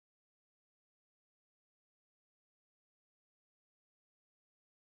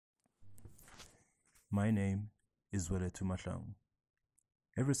My name is Mahlang.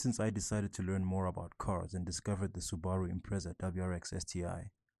 Ever since I decided to learn more about cars and discovered the Subaru Impreza WRX STI,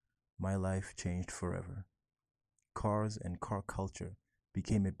 my life changed forever. Cars and car culture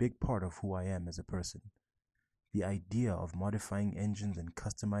became a big part of who I am as a person. The idea of modifying engines and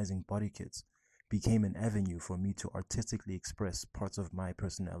customizing body kits became an avenue for me to artistically express parts of my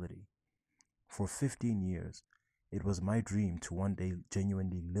personality. For 15 years, it was my dream to one day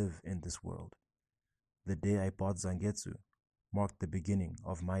genuinely live in this world. The day I bought Zangetsu marked the beginning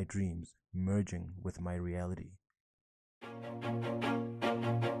of my dreams merging with my reality.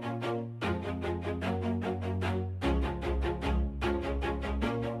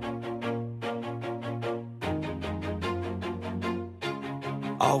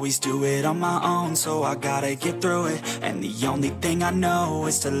 Always do it on my own, so I gotta get through it. And the only thing I know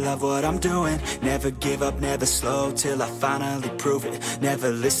is to love what I'm doing. Never give up, never slow, till I finally prove it. Never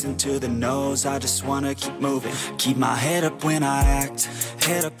listen to the no's, I just wanna keep moving. Keep my head up when I act,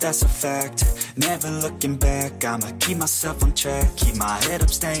 head up, that's a fact. Never looking back, I'ma keep myself on track. Keep my head up,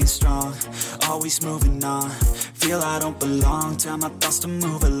 staying strong, always moving on. Feel I don't belong, tell my thoughts to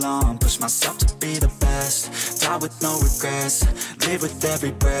move along. Push myself to be the best, die with no regrets. Live with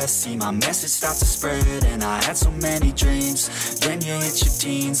every breath, see my message start to spread. And I had so many dreams, then you hit your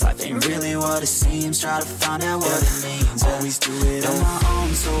teens. Life ain't really what it seems, try to find out what it means. Always do it on my own,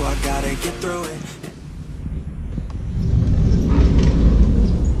 so I gotta get through it.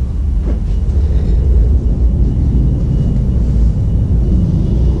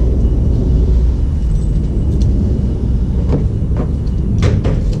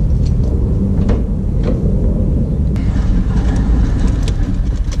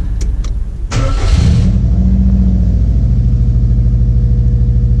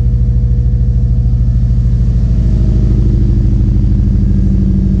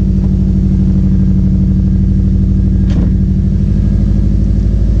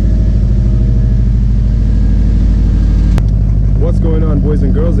 Boys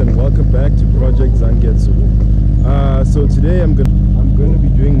and girls, and welcome back to Project Zangetsu. So today I'm going to be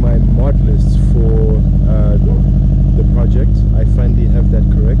doing my mod list for the project. I finally have that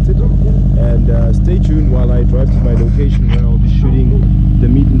corrected, and stay tuned while I drive to my location where I'll be shooting the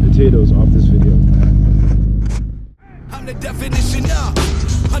meat and potatoes of this video. I'm the definition of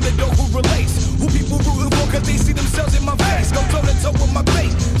underdog who relates, who people rooting for cause they see themselves in my face. Go toe to toe with my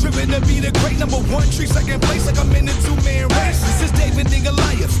bait, driven to be the great number one, tree second place like I'm in a two-man race. This is David and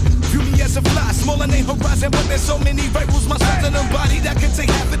Goliath, view me as a fly, smaller than horizon, but there's so many rivals, my son's in a body that can take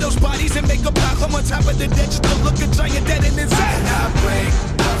half of those bodies and make a block. I'm on top of the dead just to look a giant dead in his eye. I break,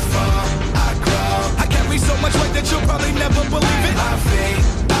 I fall, I grow, I carry so much weight that you'll probably never believe it. I fade,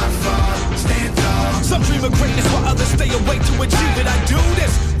 I fall, stand tall. Some dream of greatness while others stay awake to achieve it. I do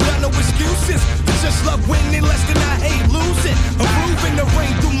this without no excuses, just love winning less than I hate losing. I'm proving the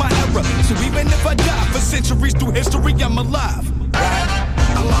rain through my era, so even if I die for centuries through history, I'm alive.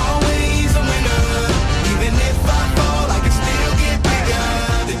 I'm always a winner, even if I fall, I can still get bigger.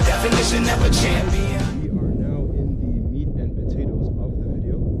 The definition of a champion. We are now in the meat and potatoes of the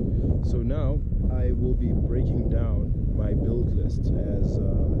video. So now I will be breaking down my build list, as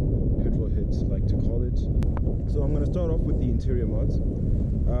petrol heads like to call it. So I'm going to start off with the interior mods.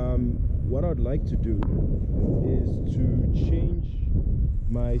 What I'd like to do is to change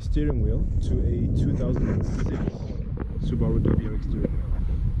my steering wheel to a 2006 Subaru WRX steering wheel.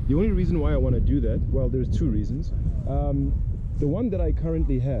 The only reason why I want to do that, well, there's two reasons. The one that I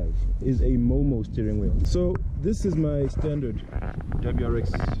currently have is a Momo steering wheel. So this is my standard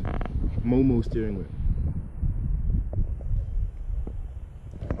WRX Momo steering wheel.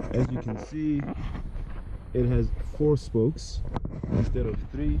 As you can see, it has 4 spokes instead of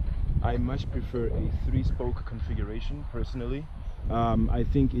 3. I much prefer a 3-spoke configuration personally. I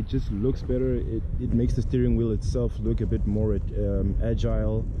think it just looks better. It makes the steering wheel itself look a bit more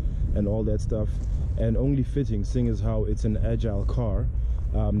agile and all that stuff, and only fitting, seeing as how it's an agile car,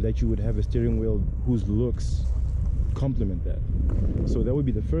 that you would have a steering wheel whose looks complement that. So that would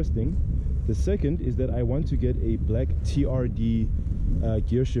be the first thing. The second is that I want to get a black TRD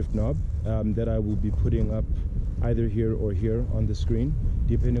gear shift knob that I will be putting up either here or here on the screen,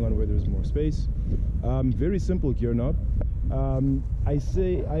 depending on where there's more space. Very simple gear knob. I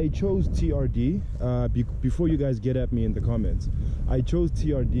chose TRD before you guys get at me in the comments. I chose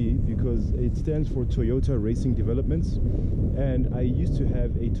TRD because it stands for Toyota Racing Developments, and I used to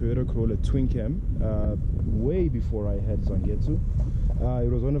have a Toyota Corolla twin cam way before I had Zangetsu. It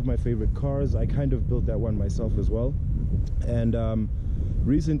was one of my favorite cars. I kind of built that one myself as well, and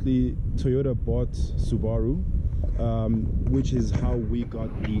recently Toyota bought Subaru, which is how we got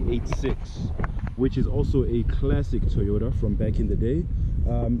the 86, which is also a classic Toyota from back in the day.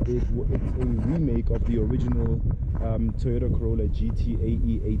 It's a remake of the original Toyota Corolla GT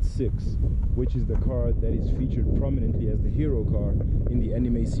AE86, which is the car that is featured prominently as the hero car in the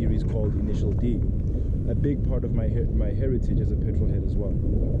anime series called Initial D. A big part of my heritage as a petrolhead as well.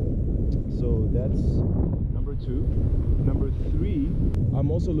 So that's number 2. Number 3, I'm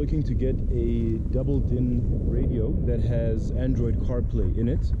also looking to get a double DIN radio that has Android CarPlay in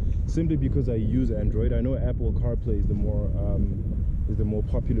it, simply because I use Android. I know Apple CarPlay is the more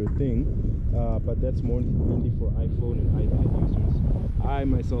popular thing, but that's mainly for iPhone and iPad users. I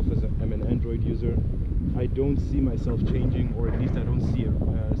myself am an Android user. I don't see myself changing, or at least I don't see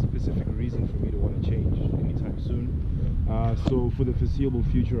a specific reason for me to want to change anytime soon. So for the foreseeable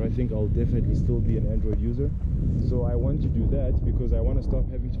future, I think I'll definitely still be an Android user. So I want to do that because I want to stop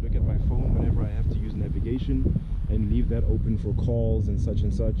having to look at my phone whenever I have to use navigation and leave that open for calls and such.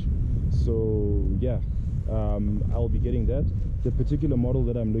 So yeah, I'll be getting that. The particular model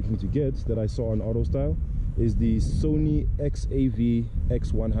that I'm looking to get, that I saw on AutoStyle, is the Sony XAV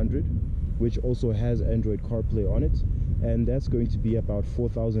X100, which also has Android CarPlay on it, and that's going to be about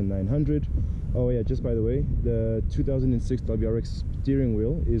 4,900. Oh yeah, just by the way, the 2006 WRX steering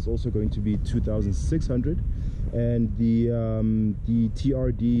wheel is also going to be 2,600, and the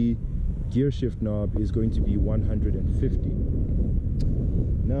TRD gear shift knob is going to be 150.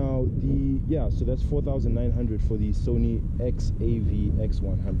 Now so that's 4,900 for the Sony XAV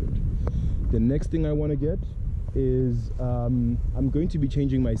X100. The next thing I want to get is I'm going to be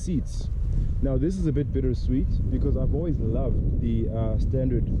changing my seats. Now this is a bit bittersweet because I've always loved the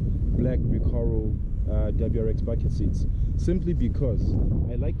standard black Recaro WRX bucket seats, simply because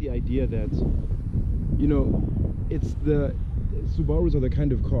I like the idea that, you know, it's the Subarus are the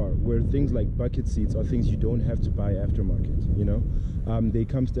kind of car where things like bucket seats are things you don't have to buy aftermarket, you know. They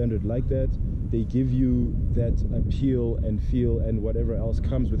come standard like that. They give you that appeal and feel and whatever else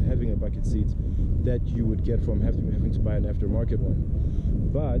comes with having a bucket seat that you would get from having to buy an aftermarket one.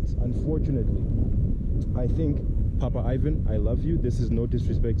 But unfortunately, I think, Papa Ivan, I love you, this is no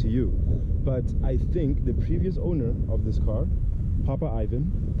disrespect to you, but I think the previous owner of this car, Papa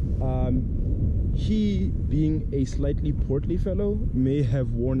Ivan, he, being a slightly portly fellow, may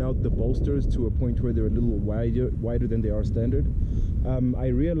have worn out the bolsters to a point where they're a little wider than they are standard. I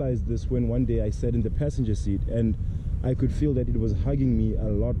realized this when one day I sat in the passenger seat and I could feel that it was hugging me a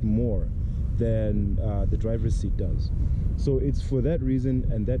lot more than the driver's seat does. So it's for that reason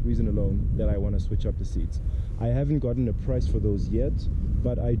and that reason alone that I want to switch up the seats. I haven't gotten a price for those yet,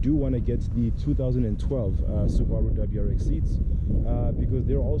 but I do want to get the 2012 Subaru WRX seats because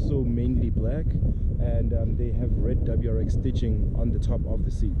they're also mainly black, and they have red WRX stitching on the top of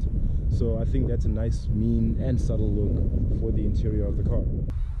the seat. So I think that's a nice, mean and subtle look for the interior of the car.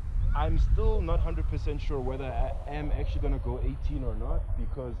 I'm still not 100% sure whether I am actually going to go 18 or not,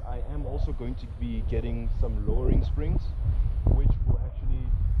 because I am also going to be getting some lowering springs, which will actually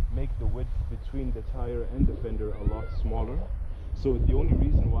make the width between the tire and the fender a lot smaller. So the only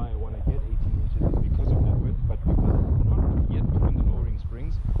reason why I want to get 18 inches is because of that width, but because I've not yet put on the lowering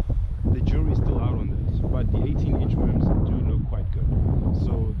springs, the jury's still out on this. But the 18-inch rims do look quite good.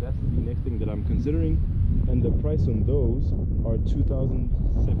 So that's the next thing that I'm considering. And the price on those are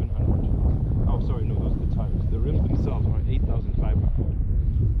 2,700. Oh, sorry, no, those are the tires. The rims themselves are 8,500.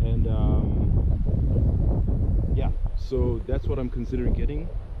 And yeah, so that's what I'm considering getting.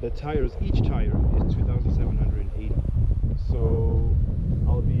 The tires, each tire is 2,780. So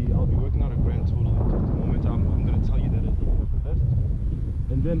I'll be working out a grand total at the moment. I'm going to tell you that at the end of the list.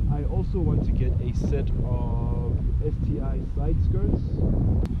 And then I also want to get a set of STI side skirts,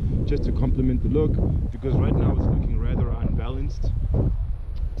 just to complement the look, because right now it's looking rather unbalanced.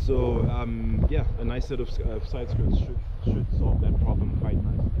 So yeah, a nice set of side skirts should solve that problem quite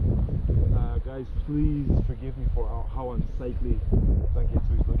nicely. Guys, please forgive me for how unsightly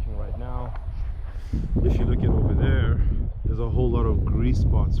Zangetsu is looking right now. If you look at over there, there's a whole lot of grease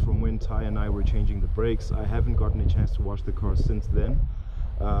spots from when Ty and I were changing the brakes. I haven't gotten a chance to wash the car since then.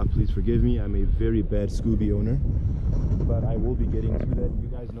 Please forgive me, I'm a very bad Scooby owner, but I will be getting to that. You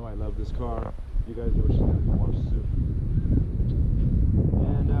guys know I love this car. You guys know she's going to be washed soon.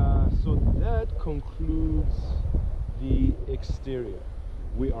 And so that concludes the exterior.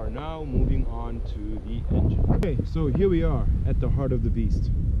 We are now moving on to the engine. Okay, so here we are at the heart of the beast.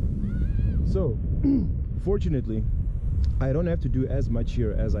 So, fortunately, I don't have to do as much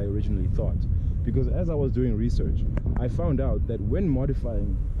here as I originally thought, because as I was doing research, I found out that when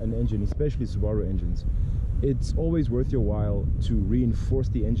modifying an engine, especially Subaru engines, it's always worth your while to reinforce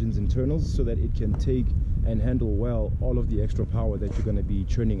the engine's internals so that it can take and handle well all of the extra power that you're going to be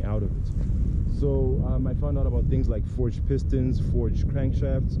churning out of it. So I found out about things like forged pistons, forged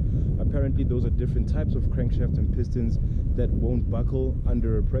crankshafts. Apparently those are different types of crankshaft and pistons that won't buckle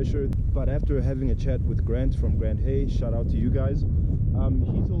under pressure. But after having a chat with Grant from Grant Hay, shout out to you guys,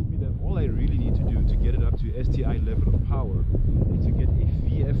 he told me that all I really need to do to get it up to STI level of power is to get a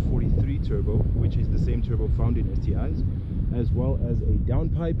VF43 turbo, which is the same turbo found in STIs, as well as a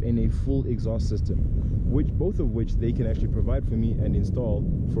downpipe and a full exhaust system, which both of which they can actually provide for me and install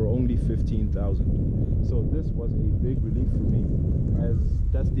for only 15,000. So this was a big relief for me, as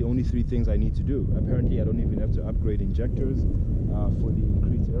that's the only three things I need to do. Apparently I don't even have to upgrade injectors for the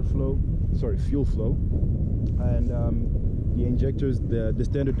increased fuel flow, and the injectors, the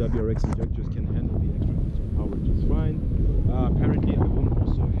standard WRX injectors can handle the extra power, which is fine. Apparently I won't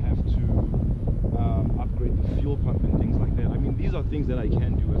also have to upgrade the fuel pump and things like that. I mean, these are things that I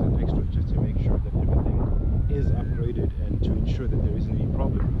can do as an extra just to make sure that everything is upgraded and to ensure that there isn't any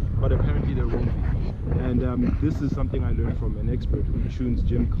problem, but apparently there won't be. And this is something I learned from an expert who tunes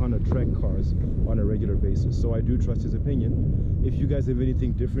Jim Connor track cars on a regular basis, so I do trust his opinion. If you guys have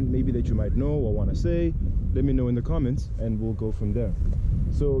anything different maybe that you might know or want to say, let me know in the comments and we'll go from there.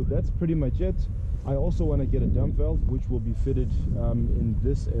 So that's pretty much it. I also want to get a dump valve which will be fitted in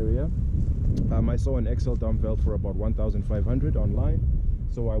this area. I saw an XL dump valve for about 1,500 online,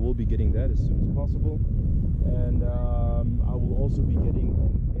 so I will be getting that as soon as possible. And I will also be getting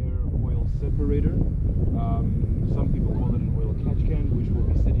an air oil separator. Some people call it an oil catch can, which will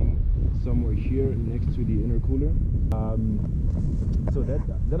be sitting somewhere here next to the intercooler. So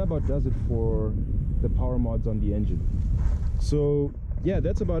that about does it for the power mods on the engine. So yeah,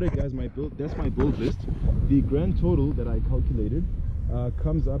 that's about it, guys. That's my build list. The grand total that I calculated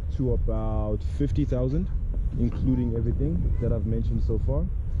comes up to about 50,000, including everything that I've mentioned so far.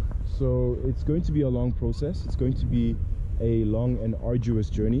 So it's going to be a long process. It's going to be a long and arduous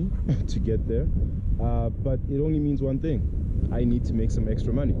journey to get there, but it only means one thing: I need to make some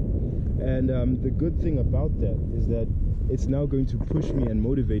extra money. And the good thing about that is that it's now going to push me and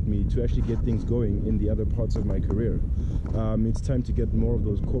motivate me to actually get things going in the other parts of my career. It's time to get more of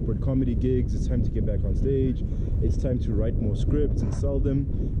those corporate comedy gigs. It's time to get back on stage. It's time to write more scripts and sell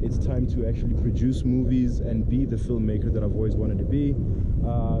them. It's time to actually produce movies and be the filmmaker that I've always wanted to be.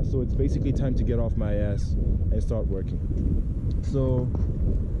 So it's basically time to get off my ass and start working. So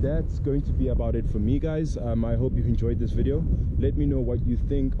that's going to be about it for me, guys. I hope you enjoyed this video. Let me know what you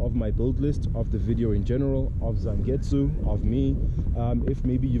think of my build list, of the video in general, of Zangetsu, of me. If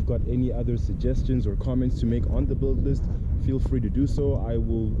maybe you've got any other suggestions or comments to make on the build list, feel free to do so. I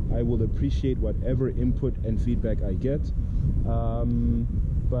will appreciate whatever input and feedback I get.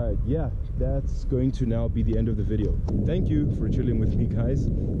 But yeah, that's going to now be the end of the video. Thank you for chilling with me, guys.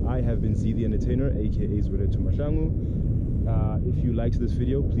 I have been Z the Entertainer, aka Zweletu Mahlangu. If you liked this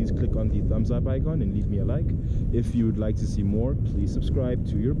video, please click on the thumbs up icon and leave me a like. If you would like to see more, please subscribe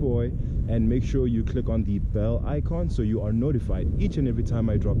to your boy and make sure you click on the bell icon so you are notified each and every time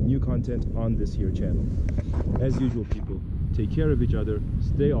I drop new content on this here channel. As usual, people, take care of each other,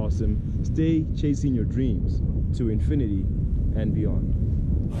 stay awesome, stay chasing your dreams to infinity and beyond.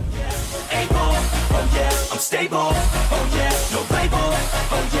 Able, oh yeah, I'm stable, oh yeah, no label,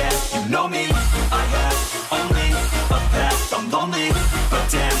 oh yeah, you know me.